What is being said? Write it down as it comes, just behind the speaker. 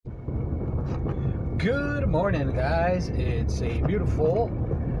Good morning, guys. It's a beautiful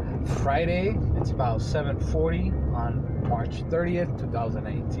Friday. It's about 7:40 on March 30th,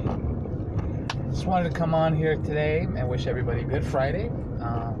 2018. Just wanted to come on here today and wish everybody a good Friday.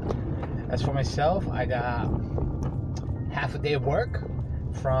 As for myself, I got half a day of work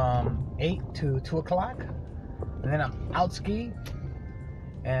from 8 to 2 o'clock. And then I'm out ski.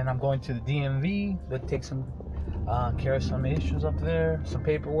 And I'm going to the DMV to take some care of some issues up there, some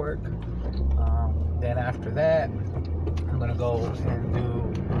paperwork. Then after that, I'm gonna go and do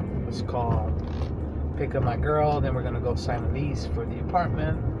what's called pick up my girl. Then we're gonna go sign a lease for the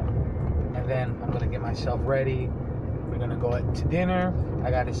apartment, and then I'm gonna get myself ready. We're gonna go to dinner.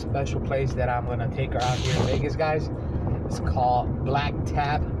 I got a special place that I'm gonna take her out here in Vegas, guys. It's called Black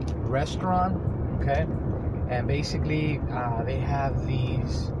Tap Restaurant. Okay, and basically they have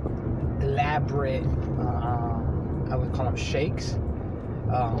these elaborate, I would call them shakes.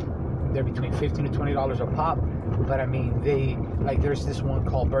 They're between $15 to $20 a pop, but I mean, there's this one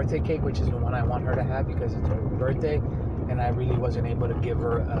called birthday cake, which is the one I want her to have because it's her birthday, and I really wasn't able to give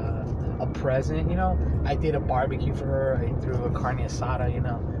her a present, you know. I did a barbecue for her. I threw a carne asada, you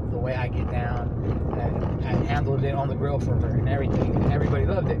know, the way I get down, and I handled it on the grill for her and everything, and everybody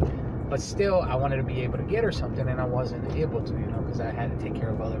loved it. But still, I wanted to be able to get her something, and I wasn't able to, you know, because I had to take care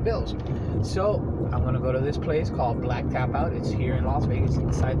of other bills. So I'm going to go to this place called Black Tap Out. It's here in Las Vegas,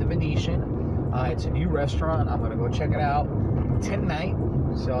 inside the Venetian. It's a new restaurant. I'm going to go check it out tonight.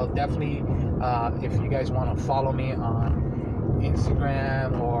 So definitely, if you guys want to follow me on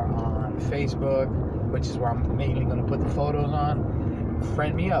Instagram or on Facebook, which is where I'm mainly going to put the photos on,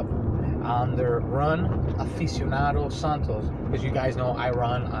 friend me up. Under Run Aficionado Santos, because you guys know I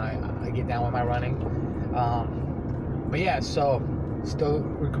run, I get down with my running. But yeah, so still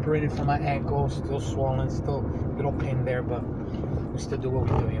recuperating from my ankle, still swollen, still a little pain there, but we still do what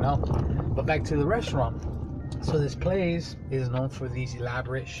we do, you know. But back to the restaurant. So this place is known for these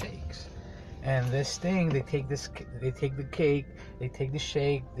elaborate shakes, and this thing, they take the cake, they take the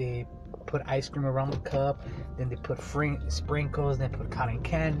shake, they put ice cream around the cup, then they put sprinkles, then put cotton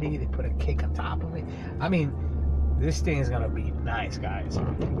candy, they put a cake on top of it. I mean, this thing is gonna be nice, guys,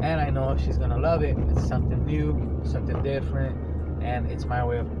 and I know she's gonna love it. It's something new, something different, and it's my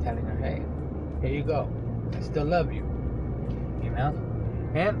way of telling her, hey, here you go, I still love you, you know.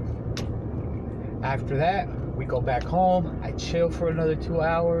 And after that, we go back home. I chill for another 2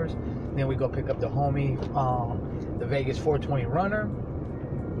 hours, then we go pick up the homie, the Vegas 420 runner.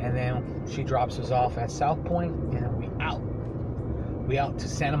 And then she drops us off at South Point, and we out to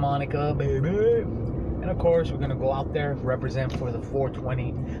Santa Monica, baby. And of course, we're gonna go out there, represent for the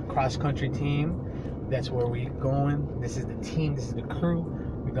 420 cross country team. That's where we're going. This is the team, this is the crew.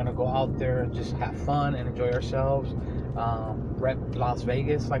 We're gonna go out there and just have fun and enjoy ourselves. Rep Las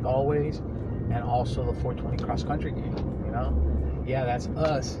Vegas like always, and also the 420 cross country game. You know, yeah, that's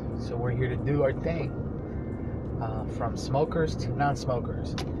us. So we're here to do our thing. From smokers to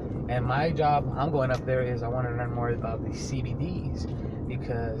non-smokers. And my job, I'm going up there, is I want to learn more about these CBDs,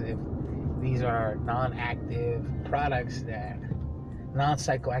 because if these are non-psychoactive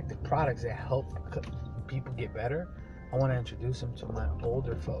products that help people get better, I want to introduce them to my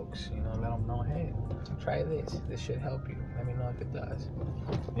older folks, you know, let them know, hey, try this should help you, let me know if it does,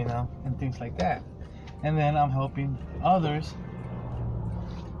 you know, and things like that. And then I'm helping others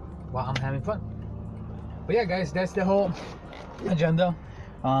while I'm having fun. But yeah, guys, that's the whole agenda.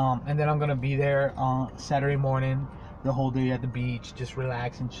 And then I'm gonna be there on Saturday morning, the whole day at the beach, just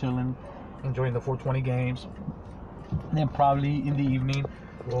relaxing, chilling, enjoying the 420 games. And then probably in the evening,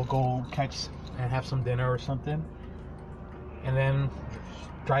 we'll go catch and have some dinner or something, and then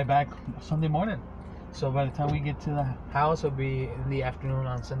drive back Sunday morning. So by the time we get to the house, it'll be in the afternoon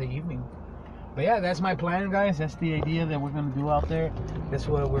on Sunday evening. But yeah, that's my plan, guys. That's the idea that we're going to do out there. That's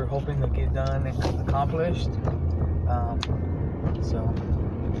what we're hoping to get done and accomplished. So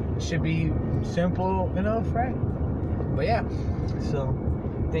it should be simple enough, right? But yeah, so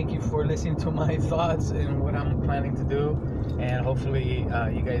thank you for listening to my thoughts and what I'm planning to do. And hopefully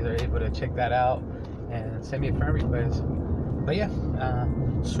you guys are able to check that out and send me a friend request. But yeah,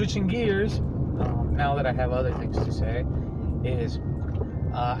 switching gears, now that I have other things to say, is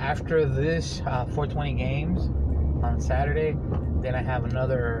after this 420 games on Saturday, then I have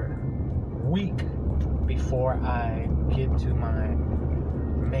another week before I get to my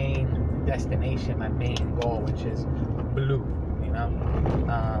main destination, my main goal, which is Blue, you know.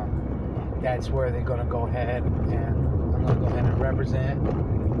 That's where they're gonna go ahead, and I'm gonna go ahead and represent,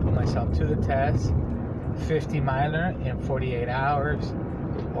 put myself to the test, 50 miler in 48 hours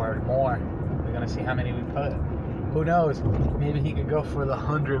or more. We're gonna see how many we put. Who knows? Maybe he could go for the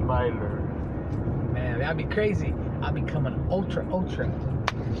 100 miler. Man, that'd be crazy. I'll become an ultra.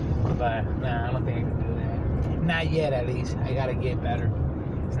 But nah, I don't think I can do that. Not yet, at least. I gotta get better.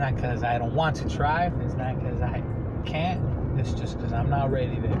 It's not because I don't want to try. It's not because I can't. It's just because I'm not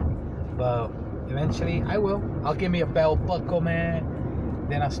ready there. But eventually, I will. I'll give me a belt buckle, man.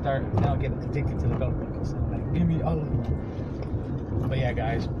 Then I'll get addicted to the belt buckles. I'm like, give me all of them. But yeah,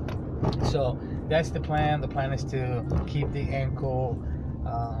 guys. So that's the plan. The plan is to keep the ankle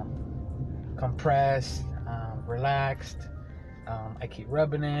compressed, relaxed. I keep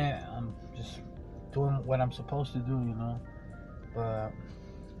rubbing it. I'm just doing what I'm supposed to do, you know. But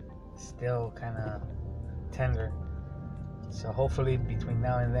still kind of tender. So hopefully between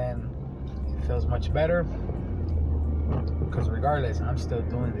now and then it feels much better. Because regardless, I'm still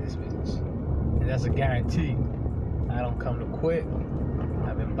doing this, bitch. And that's a guarantee. I don't come to quit.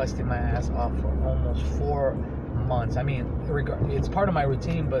 I've been busting my ass off for almost 4 months. I mean, it's part of my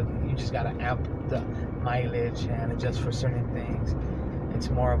routine, but you just gotta amp the mileage and adjust for certain things. It's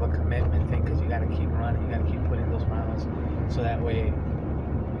more of a commitment thing because you gotta keep running, you gotta keep putting those miles, so that way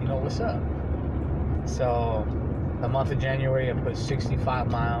you know what's up. So the month of January I put 65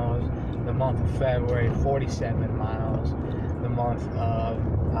 miles. The month of February 47 miles. The month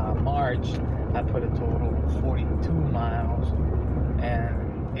of March I put a total of 42 miles.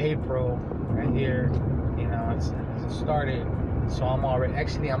 And April right here, you know, it's started. So I'm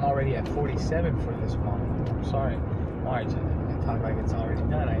already at 47 for this month. I'm sorry, March. I talk like it's already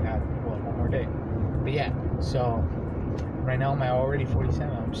done. I got one more day. But yeah, so right now I'm at already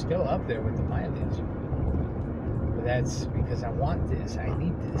 47. I'm still up there with the mileage. But that's because I want this. I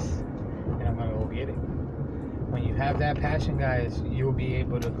need this, and I'm gonna go get it. When you have that passion, guys, you'll be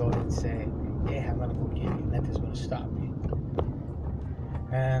able to go and say, "Yeah, I'm gonna go get it. Nothing's gonna stop me."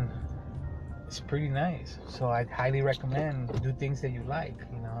 And it's pretty nice. So I'd highly recommend do things that you like.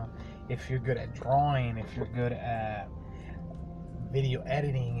 You know, if you're good at drawing, if you're good at video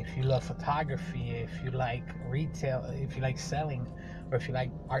editing, if you love photography, if you like retail, if you like selling, or if you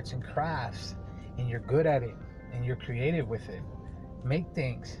like arts and crafts and you're good at it and you're creative with it, make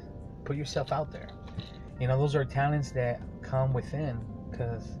things, put yourself out there. You know, those are talents that come within.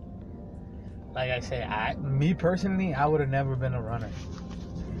 Because like I say, me personally, I would have never been a runner.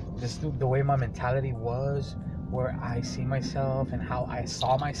 Just the way my mentality was, where I see myself and how I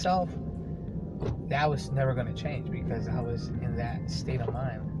saw myself, that was never going to change because I was in that state of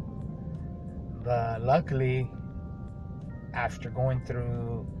mind. But luckily, after going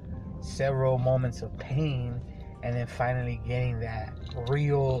through several moments of pain and then finally getting that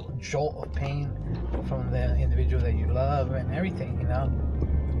real jolt of pain from the individual that you love and everything, you know,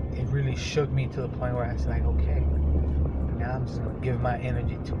 it really shook me to the point where I was like, okay, now I'm just going to give my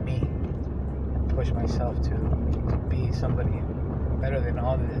energy to me and push myself to be somebody better than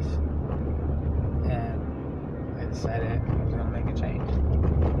all of this. And I decided I was going to make a change.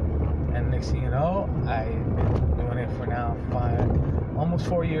 And next thing you know, I've been doing it for now almost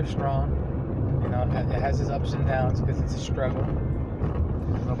 4 years strong. You know, it has its ups and downs because it's a struggle.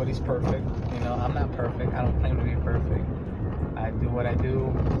 Nobody's perfect. You know, I'm not perfect. I don't claim to be perfect. I do what I do,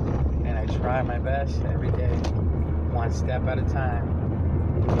 and I try my best every day. One step at a time,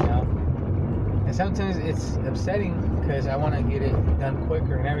 you know. And sometimes it's upsetting because I want to get it done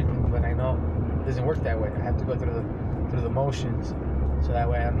quicker and everything, but I know it doesn't work that way. I have to go through the motions, so that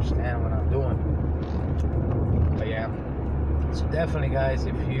way I understand what I'm doing. But yeah, so definitely, guys,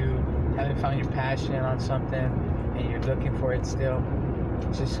 if you haven't found your passion on something and you're looking for it still,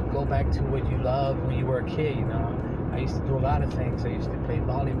 just go back to what you loved when you were a kid. You know, I used to do a lot of things. I used to play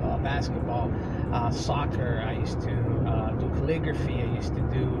volleyball, basketball, soccer. I used to do calligraphy. I used to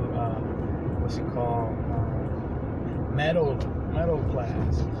do what's it called, metal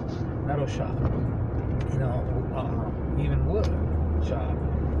class, metal shop. You know, even wood shop.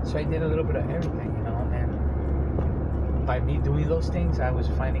 So I did a little bit of everything. You know, and by me doing those things, I was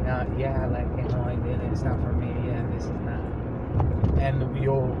finding out, yeah, like, you know, I did it. It's not for me. Yeah, this is not. And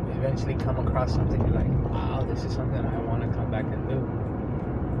you'll eventually come across something you're like, wow, this is something I want to come back and do.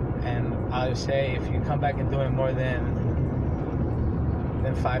 And I would say, if you come back and do it more than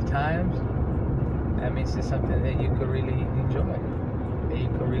 5 times, that means it's something that you could really enjoy, that you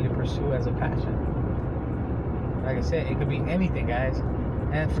could really pursue as a passion. Like I said, it could be anything, guys.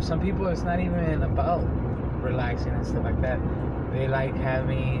 And for some people, it's not even about relaxing and stuff like that. They like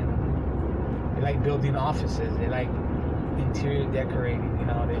building offices. They like interior decorating. You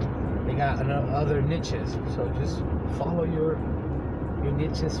know, they got other niches. So just follow your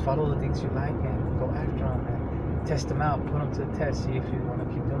niches, follow the things you like, and go after them and test them out, put them to the test, see if you want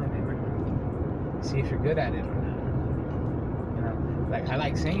to keep doing it or not, see if you're good at it or not. You know, Like, I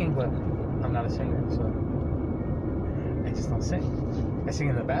like singing, but I'm not a singer, so I just don't sing. I sing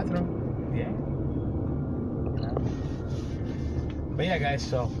in the bathroom, yeah. You know? But yeah, guys,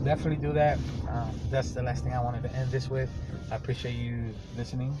 so definitely do that. That's the last thing I wanted to end this with. I appreciate you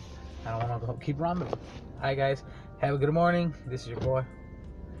listening. I don't want to keep rambling. Alright, guys, have a good morning. This is your boy,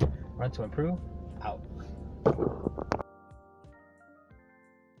 Run to Improve, out.